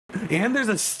And there's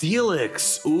a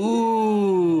Steelix.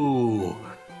 Ooh.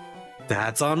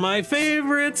 That's on my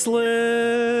favorites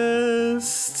list.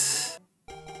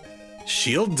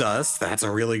 Shield Dust, that's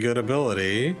a really good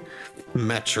ability.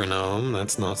 Metronome,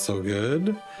 that's not so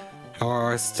good. How are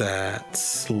our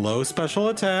stats? Low special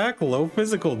attack, low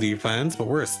physical defense, but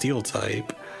we're a steel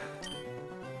type.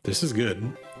 This is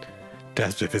good.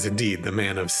 Dasbif is indeed the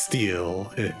man of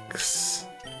Steelix.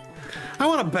 I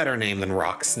want a better name than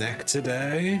Rocksnack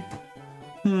today.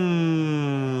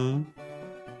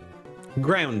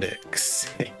 Groundix.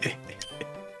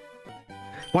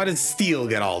 Why does Steel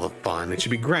get all the fun? It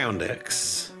should be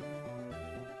Groundix.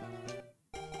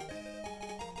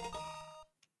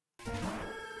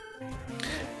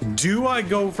 Do I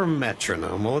go for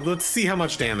Metronome? Well, let's see how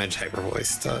much damage Hyper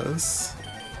Voice does.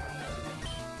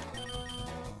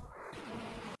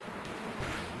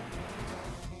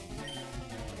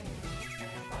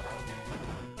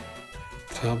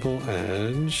 Double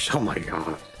edge. Oh my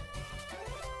god.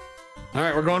 All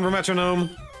right, we're going for Metronome.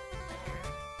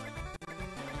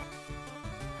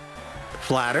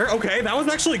 Flatter. Okay, that was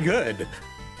actually good.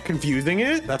 Confusing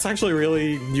it? That's actually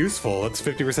really useful. It's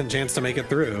 50% chance to make it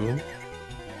through.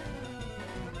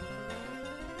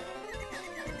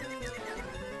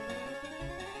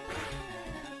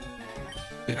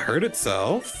 It hurt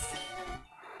itself.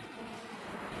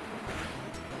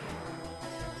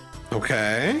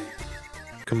 Okay.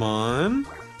 Come on.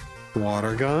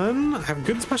 Water gun. I have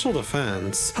good special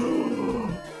defense.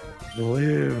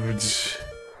 Lived.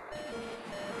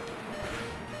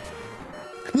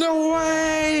 No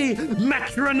way!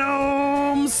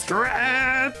 Metronome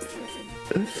strat!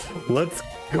 Let's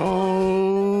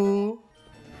go.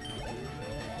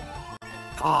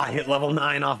 Ah, I hit level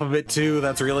 9 off of it too.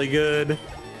 That's really good.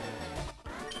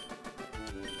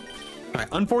 Alright,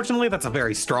 unfortunately, that's a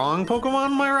very strong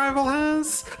Pokemon my rival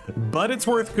has, but it's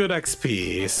worth good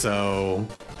XP, so...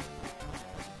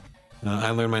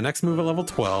 I learned my next move at level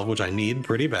 12, which I need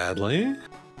pretty badly.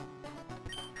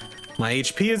 My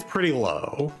HP is pretty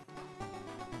low.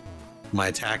 My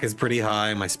attack is pretty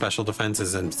high, my special defense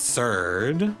is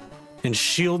absurd. And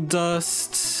Shield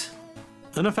Dust,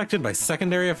 unaffected by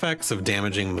secondary effects of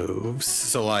damaging moves.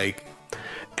 So like,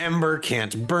 Ember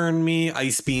can't burn me,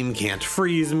 Ice Beam can't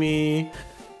freeze me,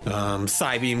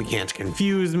 Psybeam can't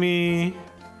confuse me.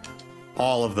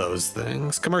 All of those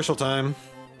things. Commercial time.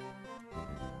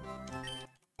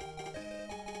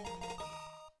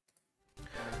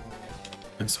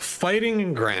 And so fighting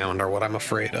and ground are what I'm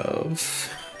afraid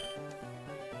of.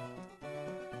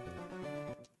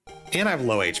 And I have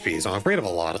low HP, so I'm afraid of a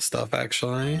lot of stuff,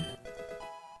 actually.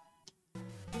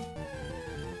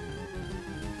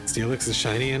 Steelix is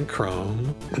shiny and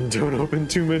chrome. And don't open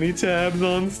too many tabs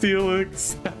on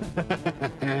Steelix.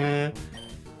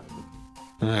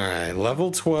 Alright,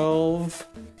 level 12.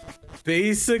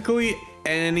 Basically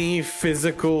any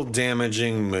physical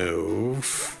damaging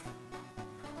move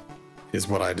is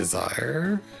what I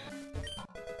desire.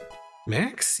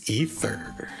 Max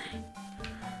Ether.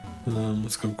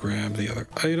 Let's go grab the other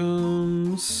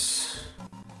items.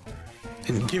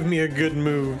 And give me a good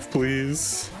move,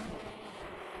 please.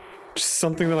 Just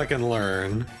something that I can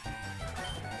learn.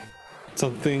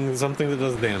 Something that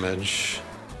does damage.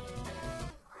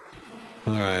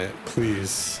 Alright,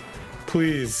 please.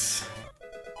 Please.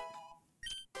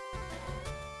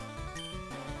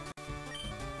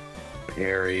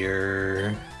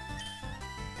 Barrier.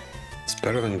 It's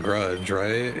better than Grudge,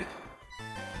 right?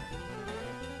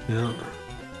 Yeah.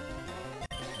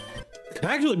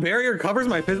 Actually, Barrier covers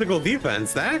my physical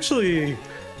defense. That actually...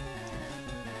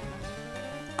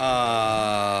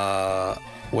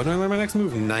 when do I learn my next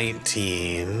move?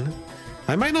 19.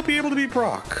 I might not be able to beat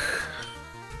Brock.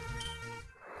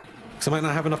 Because I might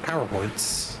not have enough power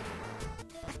points.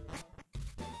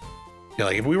 Yeah,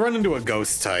 like if we run into a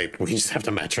ghost type, we just have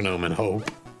to Metronome and hope.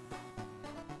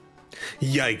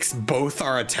 Yikes, both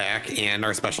our attack and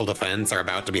our special defense are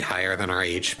about to be higher than our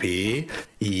HP.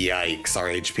 Yikes, our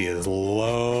HP is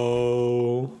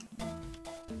low.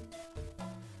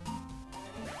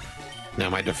 Now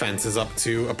my defense is up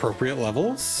to appropriate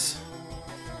levels.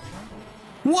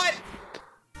 What?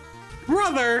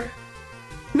 Brother!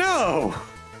 No!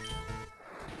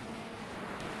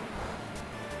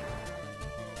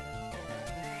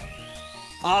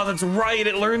 Oh, that's right,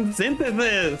 it learned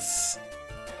Synthesis!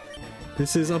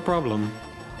 This is a problem.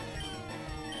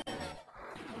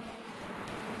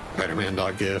 Spider-Man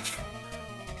dog gif.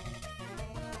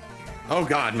 Oh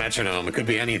god, Metronome, it could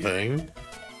be anything.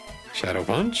 Shadow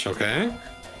Punch, okay.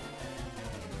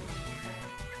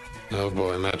 Oh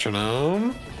boy,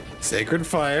 Metronome. Sacred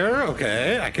Fire,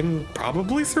 okay, I can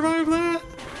probably survive that.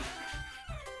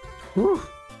 Whew.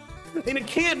 And it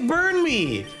can't burn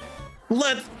me!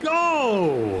 Let's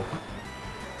go!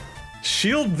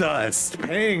 Shield dust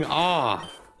paying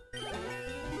off.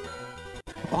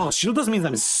 Oh, shield dust means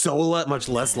I'm so much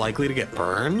less likely to get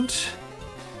burned.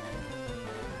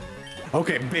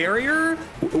 Okay, barrier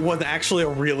was actually a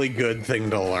really good thing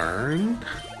to learn,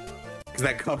 because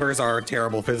that covers our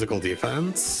terrible physical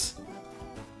defense.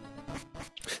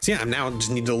 So yeah, I now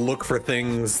just need to look for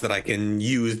things that I can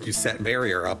use to set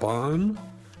barrier up on.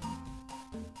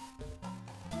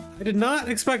 I did not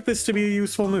expect this to be a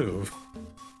useful move.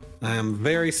 I am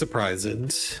very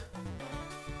surprised.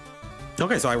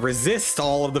 Okay, so I resist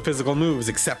all of the physical moves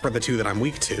except for the two that I'm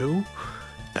weak to.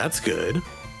 That's good.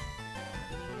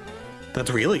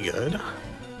 That's really good.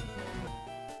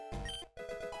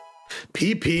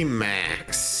 PP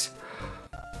Max.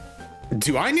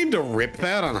 Do I need to rip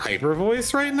that on Hyper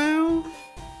Voice right now?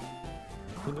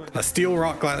 A steel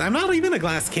rock glass. I'm not even a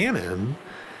glass cannon.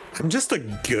 I'm just a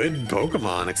good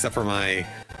Pokemon, except for my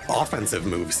offensive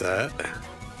moveset.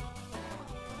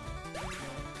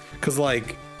 Cause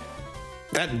like,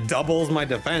 that doubles my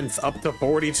defense up to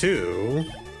 42.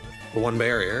 One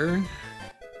barrier.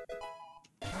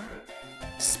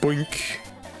 Spoink.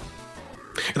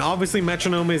 And obviously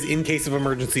Metronome is in case of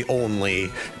emergency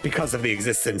only because of the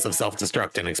existence of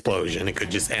self-destruct and explosion. It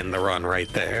could just end the run right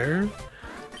there.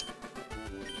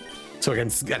 So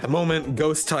against, at the moment,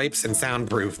 ghost types and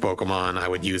soundproof Pokemon, I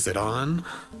would use it on.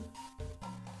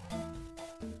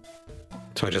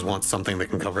 So I just want something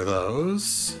that can cover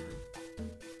those.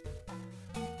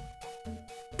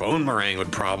 Bone Meringue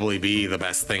would probably be the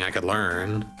best thing I could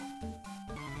learn.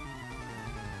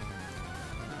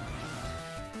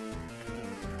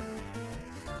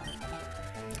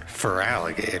 For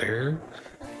alligator.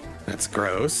 That's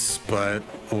gross, but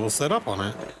we'll set up on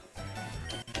it.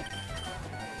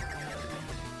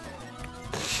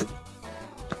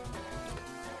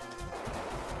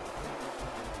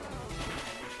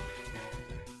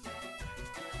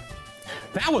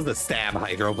 That was a stab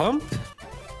hydro pump.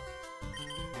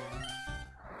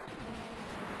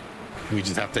 We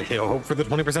just have to hope for the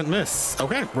 20% miss.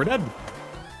 Okay, we're dead.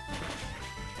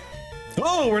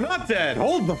 Oh, we're not dead.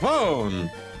 Hold the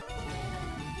phone.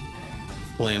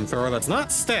 Flamethrower, that's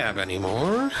not stab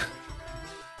anymore.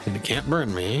 And it can't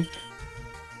burn me.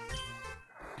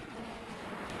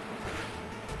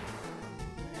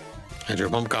 Hydro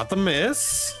Pump got the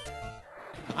miss.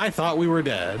 I thought we were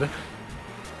dead.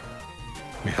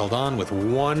 We held on with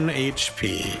 1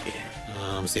 HP.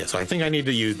 So yeah, so I think I need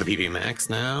to use the PP Max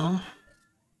now.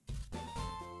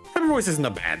 Hyper Voice isn't a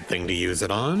bad thing to use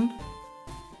it on.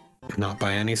 Not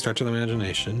by any stretch of the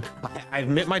imagination. I've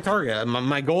met my target.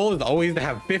 My goal is always to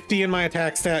have 50 in my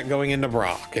attack stat going into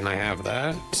Brock, and I have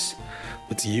that.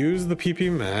 Let's use the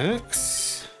PP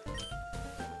Max.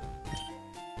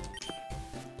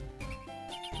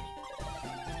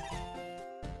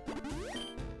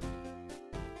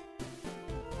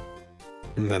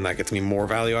 And then that gets me more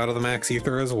value out of the Max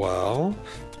Ether as well.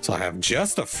 So I have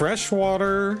just a fresh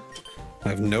water. I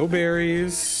have no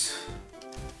berries.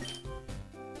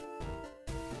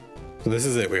 So this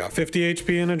is it. We got 50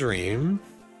 HP in a dream.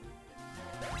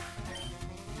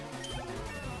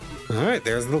 All right,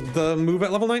 there's the move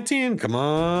at level 19. Come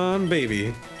on,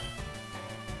 baby.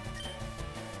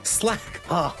 Slack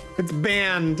off. It's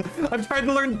banned. I've tried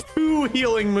to learn 2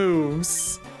 healing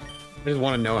moves. I just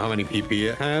want to know how many PP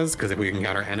it has, because if we can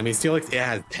counter enemy Steelix, it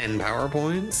has 10 power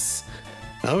points.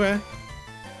 Okay.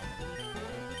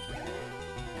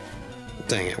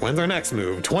 Dang it. When's our next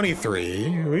move?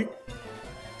 23.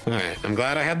 Alright, I'm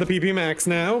glad I had the PP Max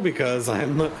now, because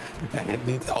I'm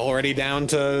already down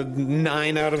to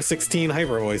 9 out of 16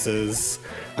 Hyper Voices.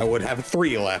 I would have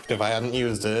 3 left if I hadn't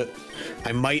used it.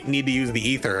 I might need to use the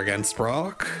Ether against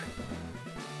Brock.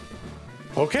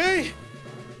 Okay.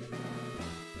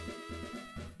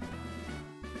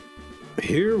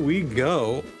 Here we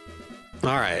go.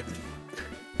 Alright.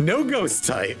 No ghost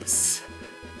types.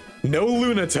 No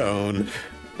Lunatone.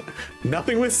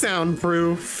 Nothing with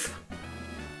soundproof.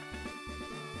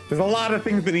 There's a lot of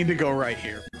things that need to go right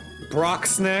here.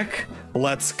 Brock's neck,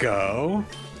 let's go.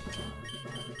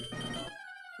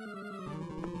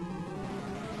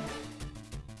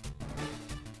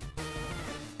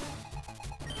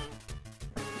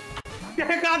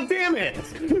 God damn it!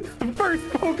 First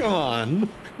Pokemon!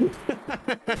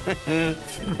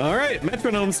 Alright,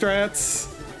 Metronome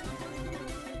strats.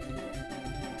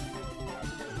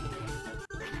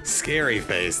 Scary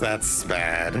face, that's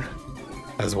bad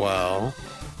as well.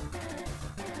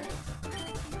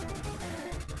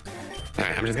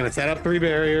 Alright, I'm just gonna set up 3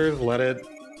 barriers, let it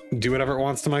do whatever it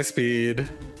wants to my speed.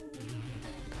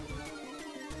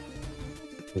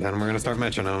 Then we're gonna start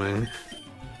metronoming.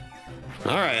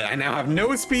 All right, I now have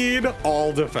no speed,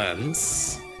 all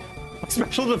defense. My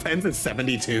special defense is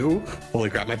 72. Holy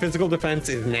crap, my physical defense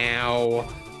is now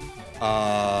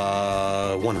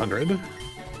 100,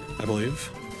 I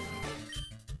believe.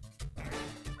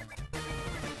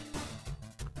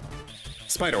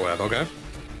 Spiderweb, okay.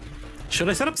 Should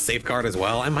I set up safeguard as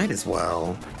well? I might as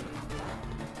well.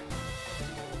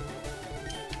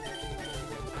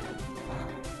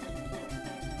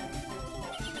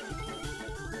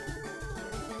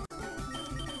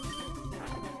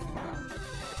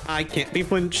 I can't be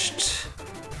flinched.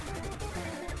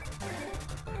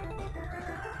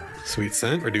 Sweet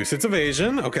scent, reduce its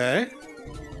evasion, okay.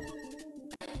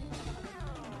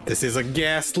 This is a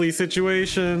ghastly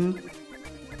situation.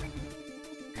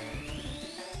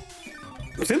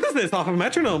 Synthesis off of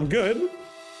Metronome, good.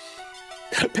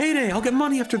 Payday, I'll get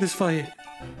money after this fight.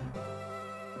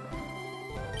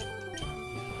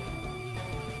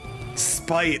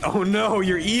 Spite, oh no,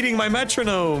 you're eating my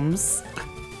Metronomes.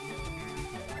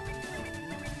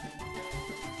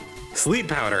 Sleep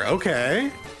powder,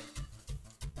 okay.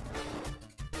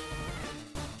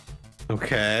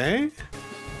 Okay.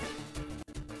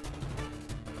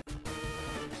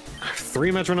 I have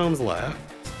 3 Metronomes left.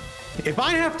 If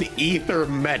I have to ether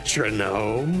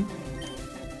Metronome...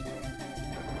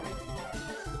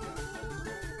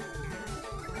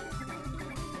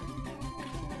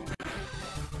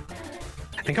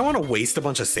 I think I want to waste a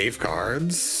bunch of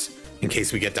safeguards in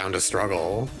case we get down to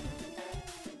struggle.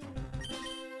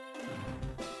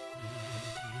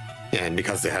 Yeah, and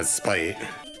because it has spite.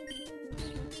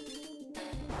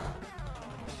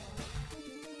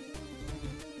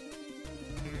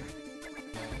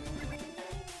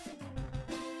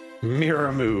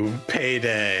 Mirror move,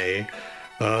 payday.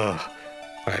 Ugh.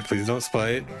 Alright, please don't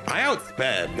spite. I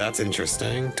outsped, that's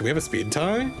interesting. Do we have a speed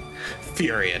tie?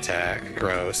 Fury attack,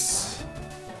 gross.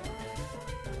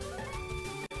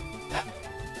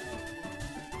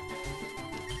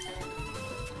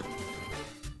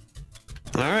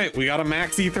 Alright, we got a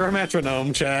max ether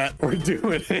Metronome, chat. We're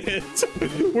doing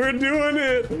it. We're doing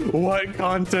it. What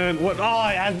content? What? Oh,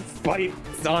 it has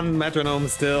spikes on Metronome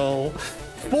still.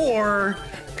 4.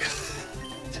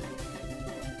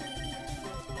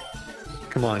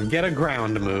 Come on, get a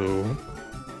ground move.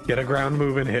 Get a ground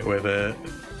move and hit with it.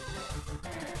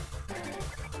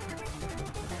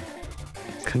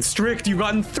 Constrict, you've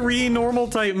gotten 3 normal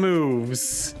type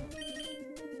moves.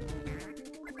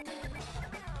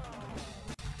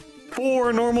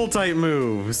 4 normal type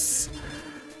moves.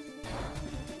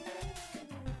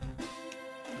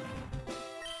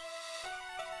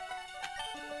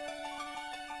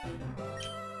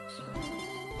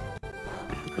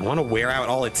 I want to wear out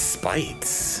all its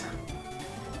spites.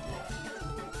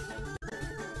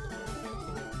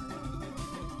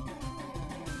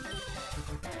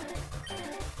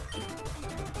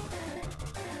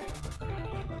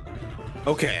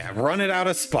 Okay, I've run it out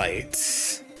of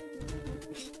spites.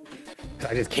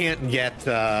 I just can't get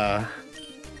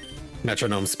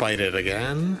Metronome spited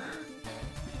again.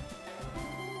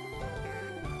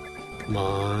 Come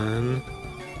on.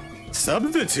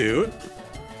 Substitute?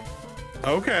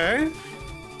 Okay.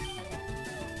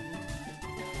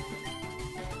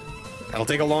 That'll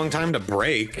take a long time to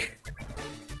break.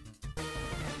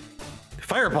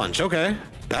 Fire punch, okay.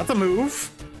 That's a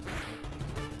move.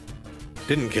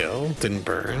 Didn't kill, didn't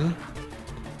burn.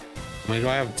 How many do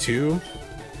I have? 2?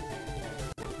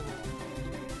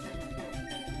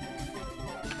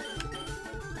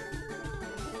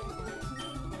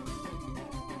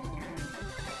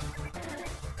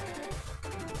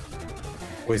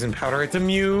 Poison powder, it's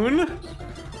immune.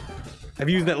 I've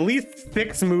used at least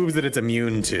 6 moves that it's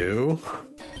immune to.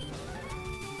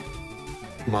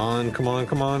 Come on, come on,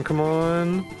 come on, come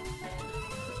on.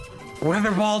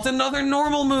 Weather ball, it's another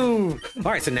normal move.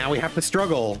 All right, so now we have to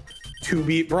struggle to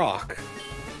beat Brock.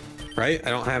 Right? I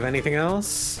don't have anything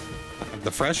else. I have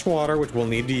the fresh water, which we'll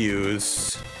need to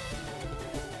use.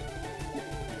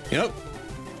 Yep.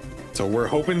 So we're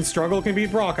hoping struggle can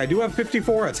beat Brock. I do have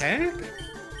 54 attack.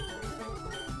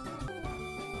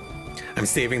 I'm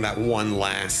saving that one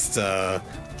last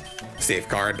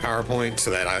safeguard PowerPoint so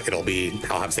that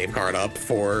I'll have safeguard up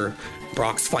for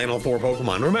Brock's final 4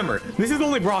 Pokemon. Remember, this is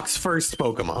only Brock's first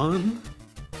Pokemon.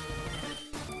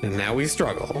 And now we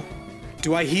struggle.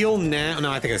 Do I heal now?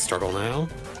 No, I think I struggle now.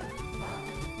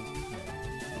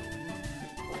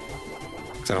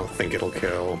 Because I don't think it'll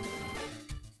kill.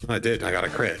 Oh, I did, I got a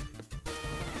crit.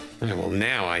 All right, well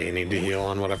now I need to heal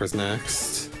on whatever's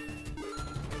next.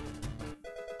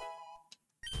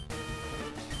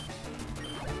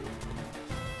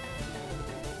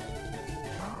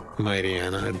 Mighty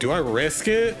Anna. Do I risk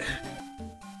it?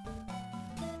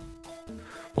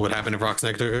 What would happen if Rock's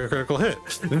neck took a critical hit?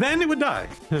 Then it would die.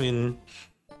 I mean,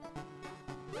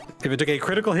 if it took a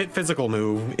critical hit physical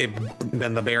move,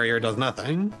 then the barrier does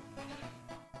nothing.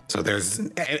 So there's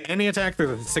any attack, there's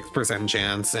a 6%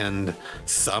 chance, and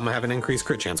some have an increased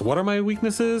crit chance. What are my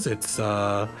weaknesses? It's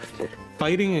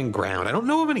fighting and ground. I don't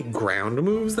know of any ground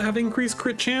moves that have increased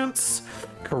crit chance.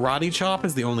 Karate Chop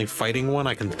is the only fighting one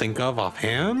I can think of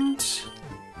offhand.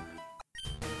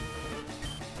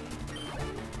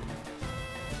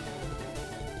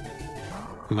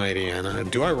 Mighty Anna.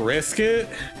 Do I risk it?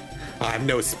 I have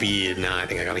no speed. Nah, I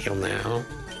think I gotta heal now.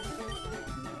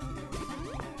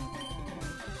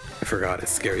 I forgot his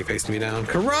scary faced me down.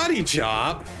 Karate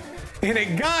Chop! And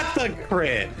it got the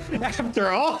crit!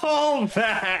 After all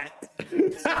that!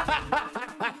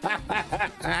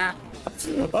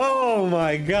 Oh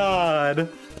my god!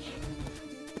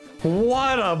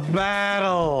 What a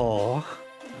battle!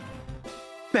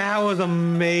 That was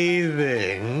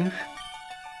amazing!